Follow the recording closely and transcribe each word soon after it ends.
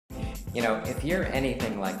You know, if you're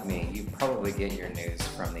anything like me, you probably get your news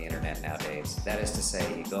from the internet nowadays. That is to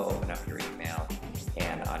say, you go open up your email,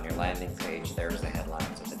 and on your landing page, there's the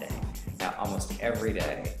headlines of the day. Now, almost every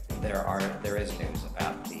day, there is news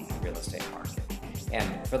about the real estate market.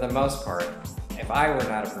 And for the most part, if I were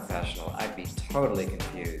not a professional, I'd be totally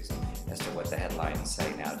confused as to what the headlines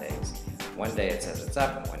say nowadays. One day it says it's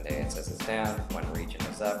up, and one day it says it's down. One region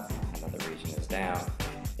is up, another region is down.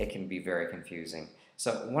 It can be very confusing.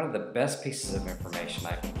 So one of the best pieces of information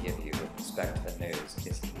I can give you with respect to the news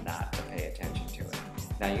is not to pay attention to it.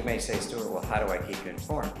 Now you may say, Stuart, well, how do I keep you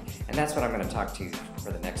informed? And that's what I'm going to talk to you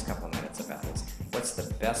for the next couple of minutes about is what's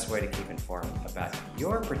the best way to keep informed about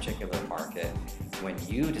your particular market when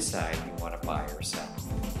you decide you want to buy or sell.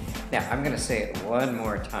 Now I'm going to say it one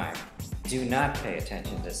more time. Do not pay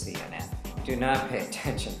attention to CNN. Do not pay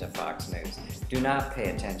attention to Fox News. Do not pay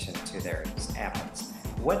attention to their analysts.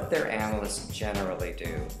 What their analysts generally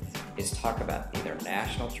do is talk about either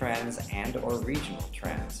national trends and or regional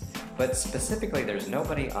trends. But specifically, there's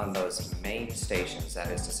nobody on those main stations,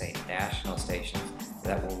 that is to say national stations,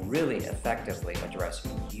 that will really effectively address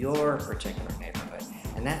your particular neighborhood.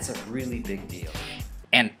 And that's a really big deal.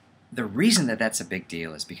 And the reason that that's a big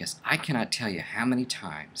deal is because I cannot tell you how many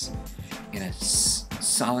times in a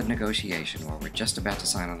solid negotiation where we're just about to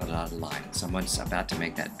sign on the dotted line and someone's about to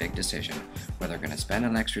make that big decision where they're going to spend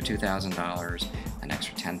an extra $2,000, an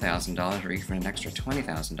extra $10,000, or even an extra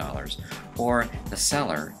 $20,000, or the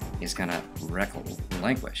seller is going to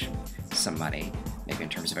relinquish some money, maybe in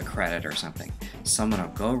terms of a credit or something. Someone will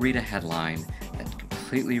go read a headline that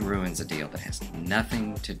completely ruins a deal that has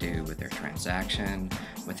nothing to do with their transaction,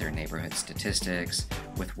 with their neighborhood statistics,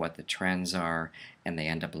 with what the trends are, and they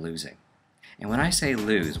end up losing. And when I say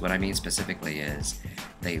lose, what I mean specifically is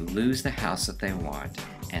they lose the house that they want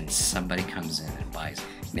and somebody comes in and buys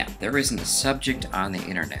it. Now, there isn't a subject on the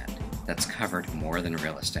internet that's covered more than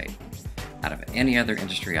real estate. Out of any other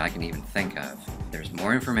industry I can even think of, there's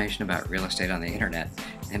more information about real estate on the internet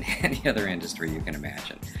than any other industry you can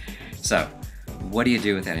imagine. So, what do you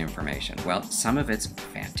do with that information? Well, some of it's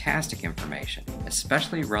fantastic information,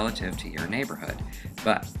 especially relative to your neighborhood,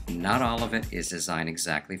 but not all of it is designed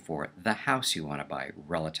exactly for the house you want to buy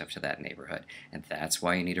relative to that neighborhood, and that's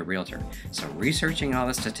why you need a realtor. So researching all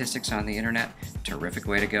the statistics on the internet, terrific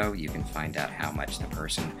way to go. You can find out how much the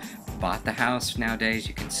person bought the house nowadays.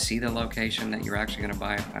 You can see the location that you're actually going to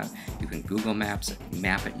buy. You can Google Maps it,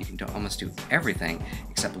 map it. You can almost do everything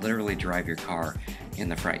except literally drive your car in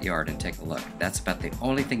the front yard and take a look. That's about the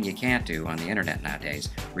only thing you can't do on the internet nowadays,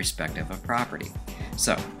 respective of property.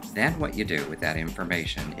 So then what you do with that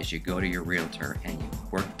information is you go to your realtor and you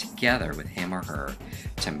work together with him or her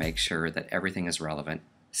to make sure that everything is relevant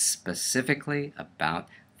specifically about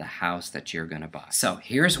the house that you're going to buy. So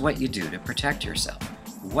here's what you do to protect yourself.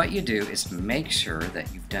 What you do is make sure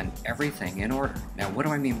that you've done everything in order. Now, what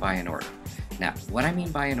do I mean by in order? Now, what I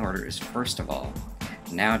mean by in order is, first of all,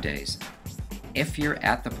 nowadays, if you're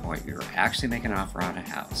at the point where you're actually making an offer on a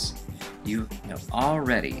house, you know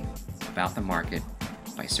already about the market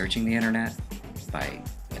by searching the internet, by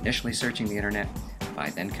initially searching the internet, by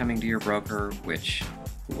then coming to your broker, which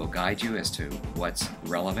will guide you as to what's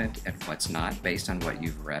relevant and what's not based on what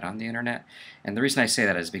you've read on the internet. And the reason I say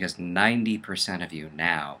that is because 90% of you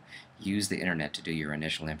now use the internet to do your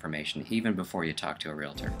initial information even before you talk to a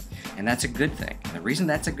realtor. And that's a good thing. And the reason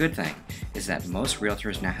that's a good thing is that most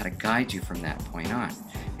realtors know how to guide you from that point on.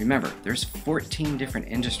 Remember, there's 14 different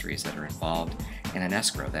industries that are involved in an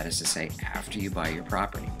escrow, that is to say, after you buy your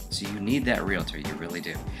property. So you need that realtor, you really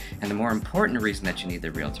do. And the more important reason that you need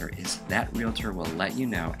the realtor is that realtor will let you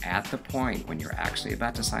know at the point when you're actually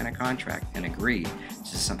about to sign a contract and agree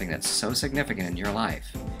to something that's so significant in your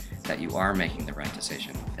life that you are making the right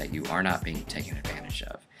decision, that you are not being taken advantage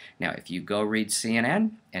of. Now, if you go read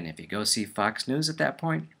CNN and if you go see Fox News at that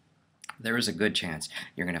point, there is a good chance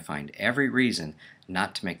you're going to find every reason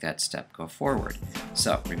not to make that step go forward.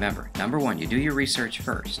 So remember, number one, you do your research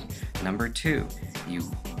first. Number two, you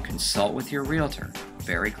consult with your realtor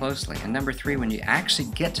very closely. And number three, when you actually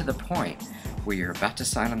get to the point where you're about to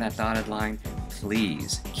sign on that dotted line,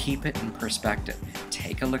 please keep it in perspective.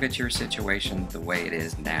 Take a look at your situation the way it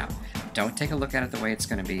is now. Don't take a look at it the way it's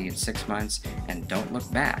going to be in 6 months, and don't look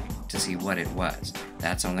back to see what it was.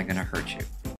 That's only going to hurt you.